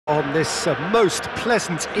On this most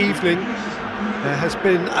pleasant evening, there has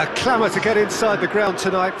been a clamour to get inside the ground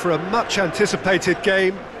tonight for a much-anticipated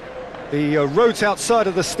game. The roads outside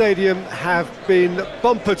of the stadium have been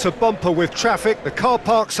bumper to bumper with traffic. The car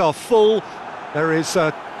parks are full. There is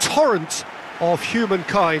a torrent of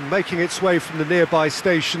humankind making its way from the nearby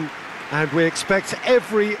station, and we expect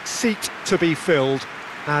every seat to be filled.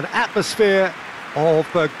 An atmosphere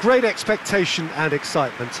of great expectation and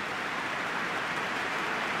excitement.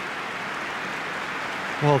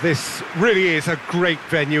 Well, this really is a great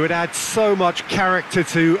venue. It adds so much character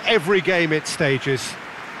to every game it stages.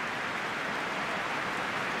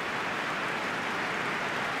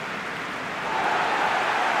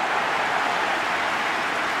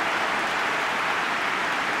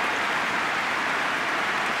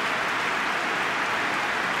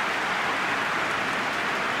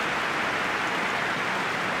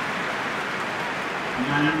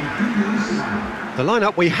 The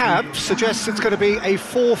lineup we have suggests it's going to be a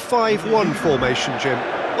 4-5-1 formation, Jim.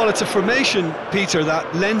 Well, it's a formation, Peter,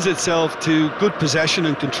 that lends itself to good possession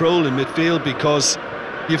and control in midfield because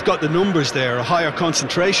you've got the numbers there, a higher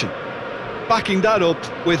concentration. Backing that up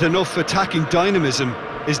with enough attacking dynamism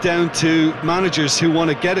is down to managers who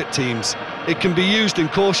want to get at teams. It can be used in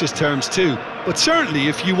cautious terms too, but certainly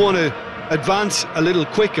if you want to advance a little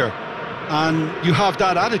quicker and you have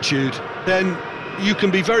that attitude, then you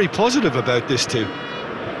can be very positive about this too.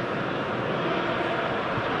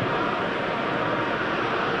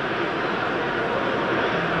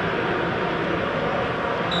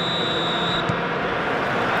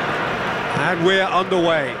 And we're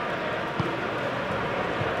underway.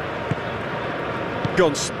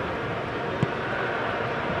 Johnson.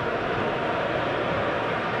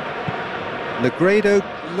 Negredo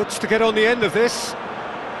looks to get on the end of this.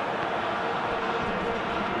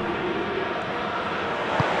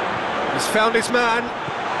 He's found his man.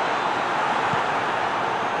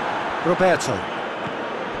 Roberto.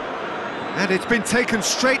 And it's been taken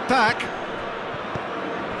straight back.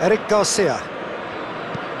 Eric Garcia.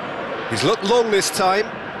 He's looked long this time.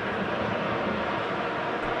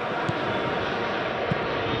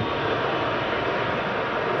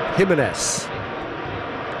 Jimenez.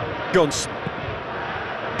 Johnson.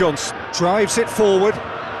 Johnson drives it forward.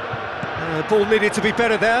 Ball needed to be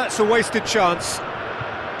better there. It's a wasted chance.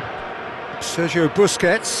 Sergio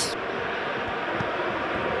Busquets.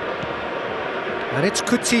 And it's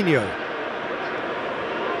Coutinho.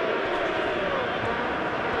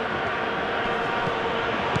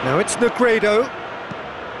 Now it's Negredo.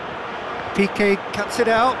 Piqué cuts it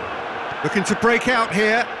out. Looking to break out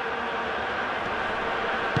here.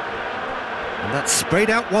 And that's sprayed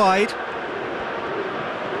out wide.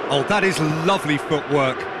 Oh, that is lovely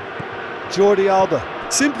footwork. Jordi Alba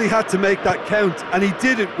simply had to make that count, and he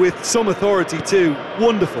did it with some authority too.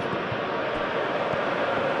 Wonderful.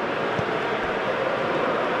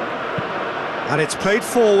 And it's played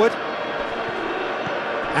forward.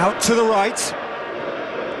 Out to the right.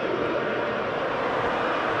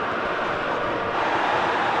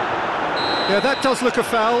 Yeah, that does look a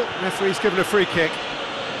foul. Referee's given a free kick.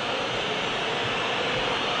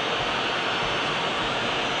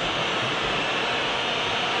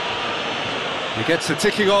 He gets the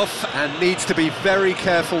ticking off and needs to be very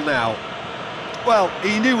careful now. Well,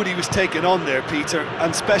 he knew what he was taking on there, Peter,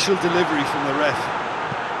 and special delivery from the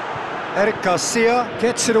ref. Eric Garcia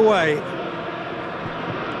gets it away.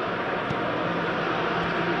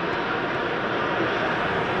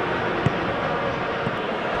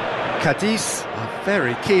 Cadiz are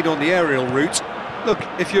very keen on the aerial route. Look,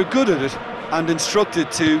 if you're good at it and instructed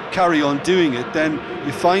to carry on doing it, then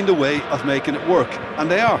you find a way of making it work, and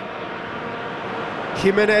they are.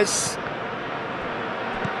 Jimenez.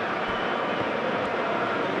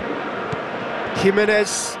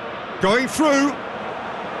 Jimenez going through.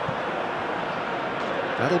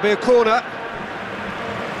 That'll be a corner.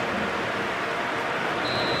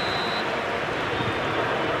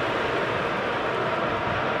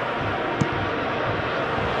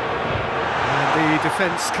 And the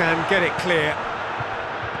defence can get it clear.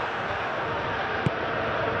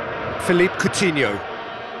 Philippe Coutinho.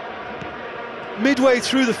 Midway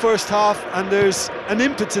through the first half, and there's an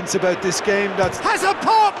impotence about this game that has a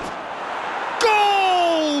pop!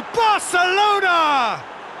 Goal! Barcelona!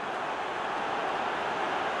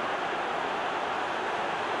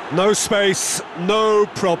 No space, no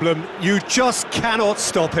problem. You just cannot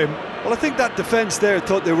stop him. Well, I think that defence there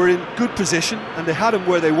thought they were in good position and they had him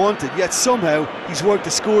where they wanted, yet somehow he's worked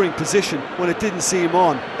a scoring position when it didn't see him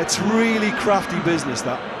on. It's really crafty business,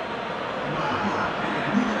 that.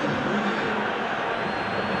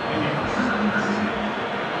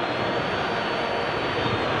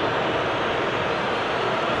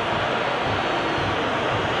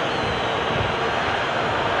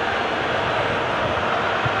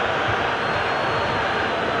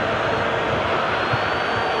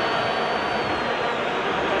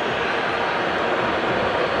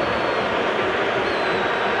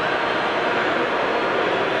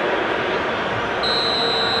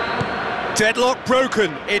 Deadlock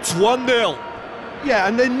broken, it's 1-0. Yeah,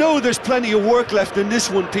 and they know there's plenty of work left in this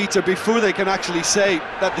one, Peter, before they can actually say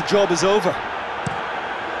that the job is over.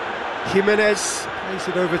 Jimenez plays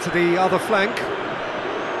it over to the other flank.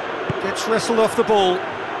 Gets wrestled off the ball.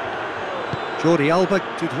 Jordi Alba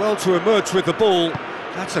did well to emerge with the ball.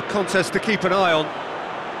 That's a contest to keep an eye on.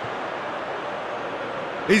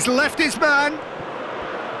 He's left his man.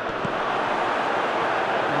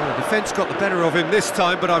 Well, the defence got the better of him this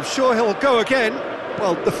time, but I'm sure he'll go again.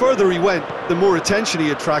 Well, the further he went, the more attention he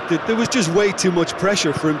attracted. There was just way too much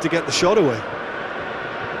pressure for him to get the shot away.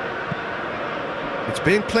 It's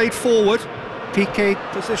being played forward. Piqué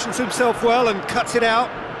positions himself well and cuts it out.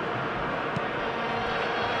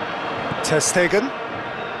 Ter Stegen.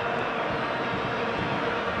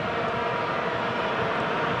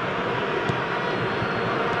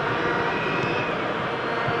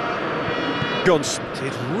 Johnson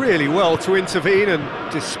did really well to intervene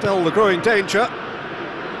and dispel the growing danger.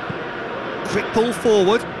 Quick pull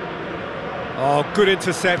forward. Oh, good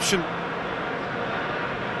interception.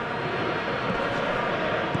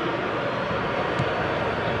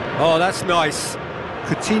 Oh, that's nice.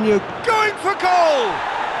 Coutinho going for goal!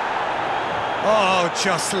 Oh,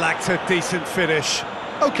 just lacked a decent finish.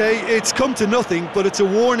 OK, it's come to nothing, but it's a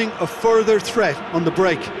warning of further threat on the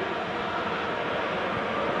break.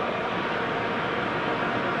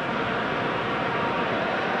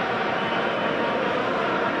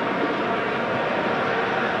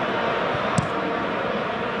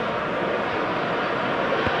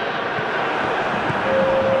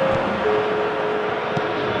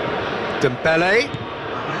 Dembele.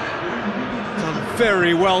 Done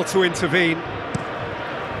very well to intervene.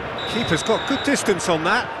 Keeper's got good distance on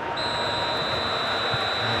that.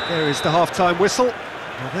 There is the half-time whistle.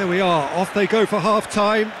 Well, there we are, off they go for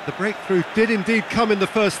half-time. The breakthrough did indeed come in the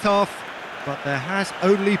first half, but there has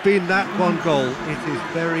only been that one goal. It is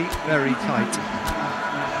very, very tight.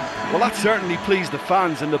 Well, that certainly pleased the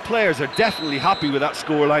fans, and the players are definitely happy with that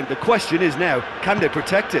scoreline. The question is now, can they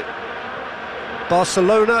protect it?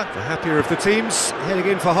 Barcelona, the happier of the teams, heading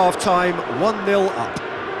in for half-time, 1-0 up.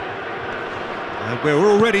 And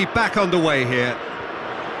we're already back underway here.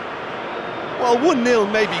 Well,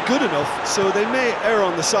 1-0 may be good enough, so they may err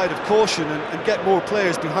on the side of caution and get more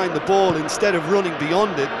players behind the ball instead of running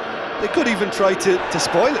beyond it. They could even try to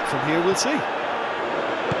spoil it from here, we'll see.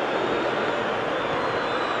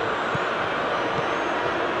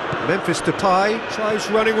 Memphis Depay tries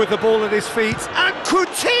running with the ball at his feet, and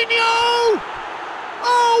Coutinho!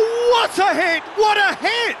 Oh, what a hit! What a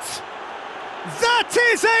hit! That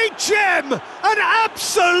is a gem! An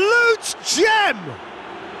absolute gem!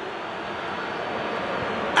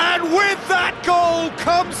 And with that goal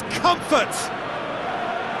comes comfort!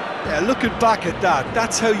 Yeah, looking back at that,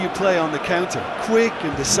 that's how you play on the counter. Quick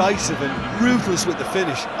and decisive and ruthless with the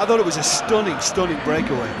finish. I thought it was a stunning, stunning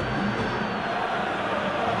breakaway.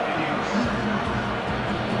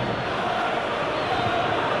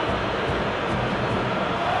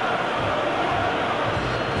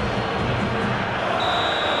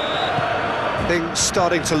 Things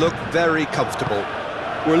starting to look very comfortable.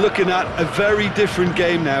 We're looking at a very different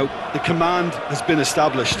game now. The command has been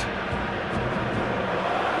established.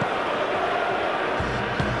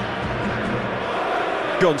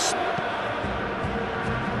 Johnson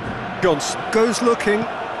goes looking.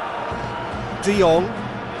 De Jong.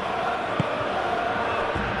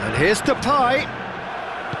 And here's Depay.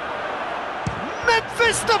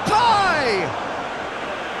 Memphis Depay!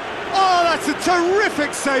 Oh, that's a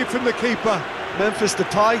terrific save from the keeper. Memphis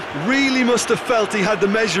Depay really must have felt he had the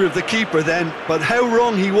measure of the keeper then, but how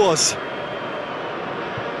wrong he was.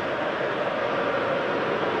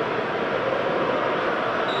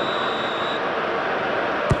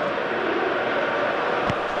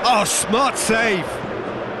 Oh, smart save.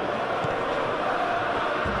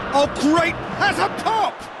 Oh, great, has a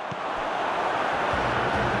pop!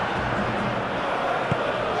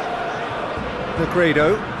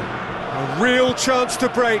 Negredo, a real chance to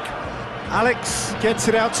break. Alex gets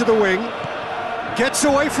it out to the wing, gets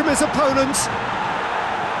away from his opponent.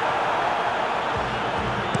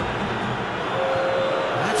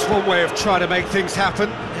 That's one way of trying to make things happen.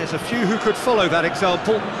 There's a few who could follow that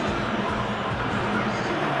example.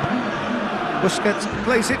 Busquets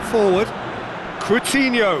plays it forward.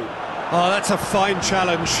 Coutinho. Oh, that's a fine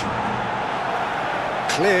challenge.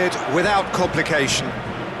 Cleared without complication.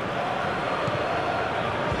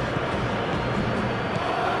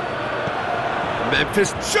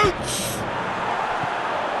 Memphis shoots!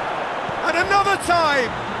 And another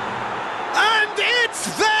time! And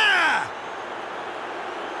it's there!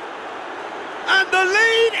 And the The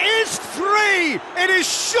lead is 3! It is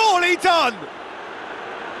surely done!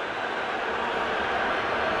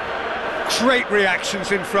 Great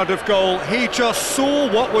reactions in front of goal. He just saw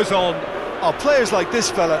what was on. Oh, players like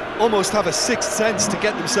this fella almost have a sixth sense to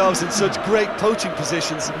get themselves in such great poaching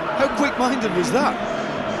positions. How quick-minded was that?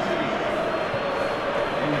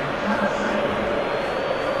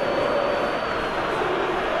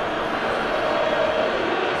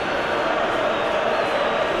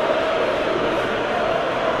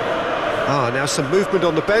 Now some movement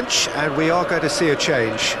on the bench, and we are going to see a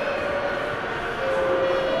change.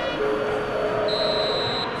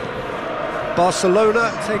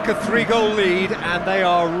 Barcelona take a 3-goal lead, and they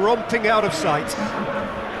are romping out of sight.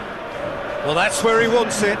 Well, that's where he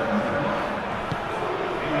wants it.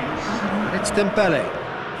 It's Dembele.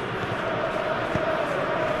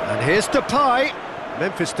 And here's Depay.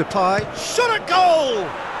 Memphis Depay. Shot at goal!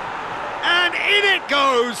 And in it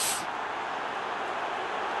goes!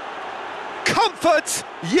 Comfort,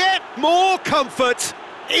 yet more comfort,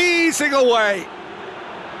 easing away.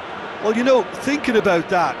 Well, you know, thinking about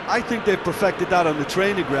that, I think they've perfected that on the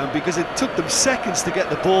training ground, because it took them seconds to get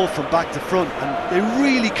the ball from back to front, and they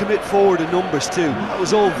really commit forward in numbers too. That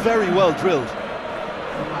was all very well drilled.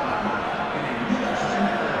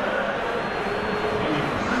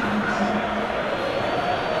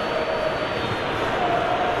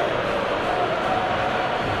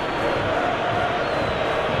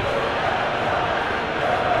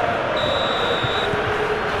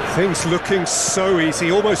 Things looking so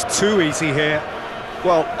easy, almost too easy here.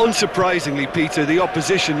 Well, unsurprisingly, Peter, the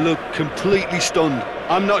opposition look completely stunned.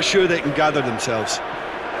 I'm not sure they can gather themselves.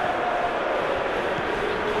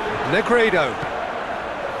 Negredo.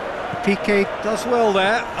 Piqué does well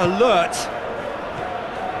there, alert.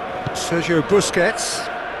 Sergio Busquets.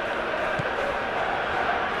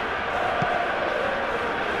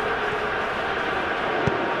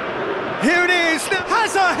 Here it is,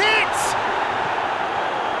 has a hit!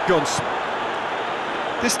 Johnson.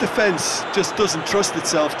 This defence just doesn't trust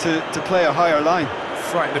itself to play a higher line.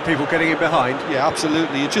 Frighten the people getting in behind. Yeah,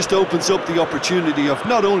 absolutely. It just opens up the opportunity of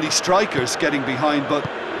not only strikers getting behind, but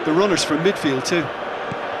the runners from midfield too.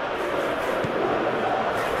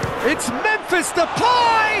 It's Memphis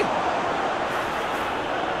Depay!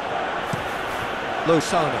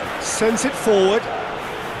 Lozano sends it forward.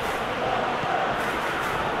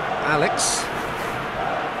 Alex.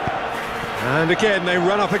 And again, they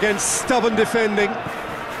run up against stubborn defending.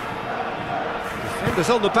 Defenders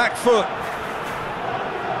on the back foot.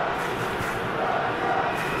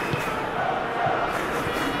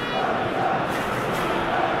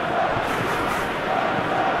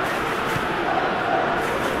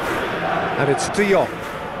 And it's De Jong.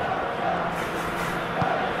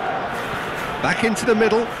 Back into the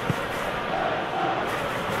middle.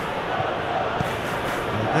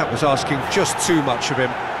 And that was asking just too much of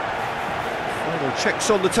him. Final checks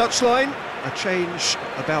on the touchline. A change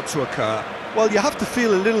about to occur. Well, you have to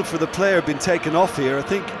feel a little for the player being taken off here. I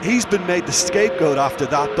think he's been made the scapegoat after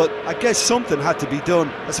that, but I guess something had to be done.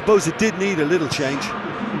 I suppose it did need a little change.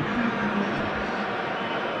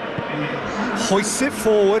 Hoists it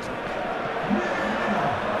forward.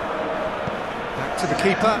 Back to the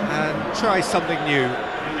keeper and try something new.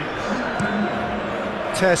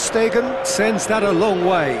 Ter Stegen sends that a long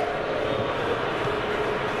way.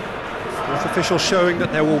 Fourth official showing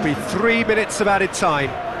that there will be 3 minutes of added time.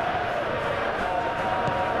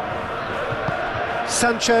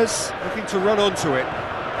 Sanchez looking to run onto it.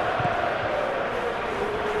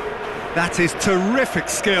 That is terrific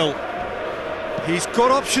skill. He's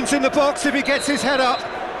got options in the box if he gets his head up.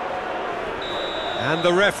 And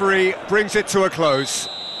the referee brings it to a close.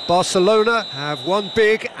 Barcelona have won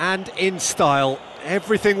big and in style.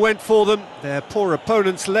 Everything went for them. Their poor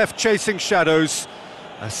opponents left chasing shadows.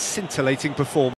 A scintillating performance.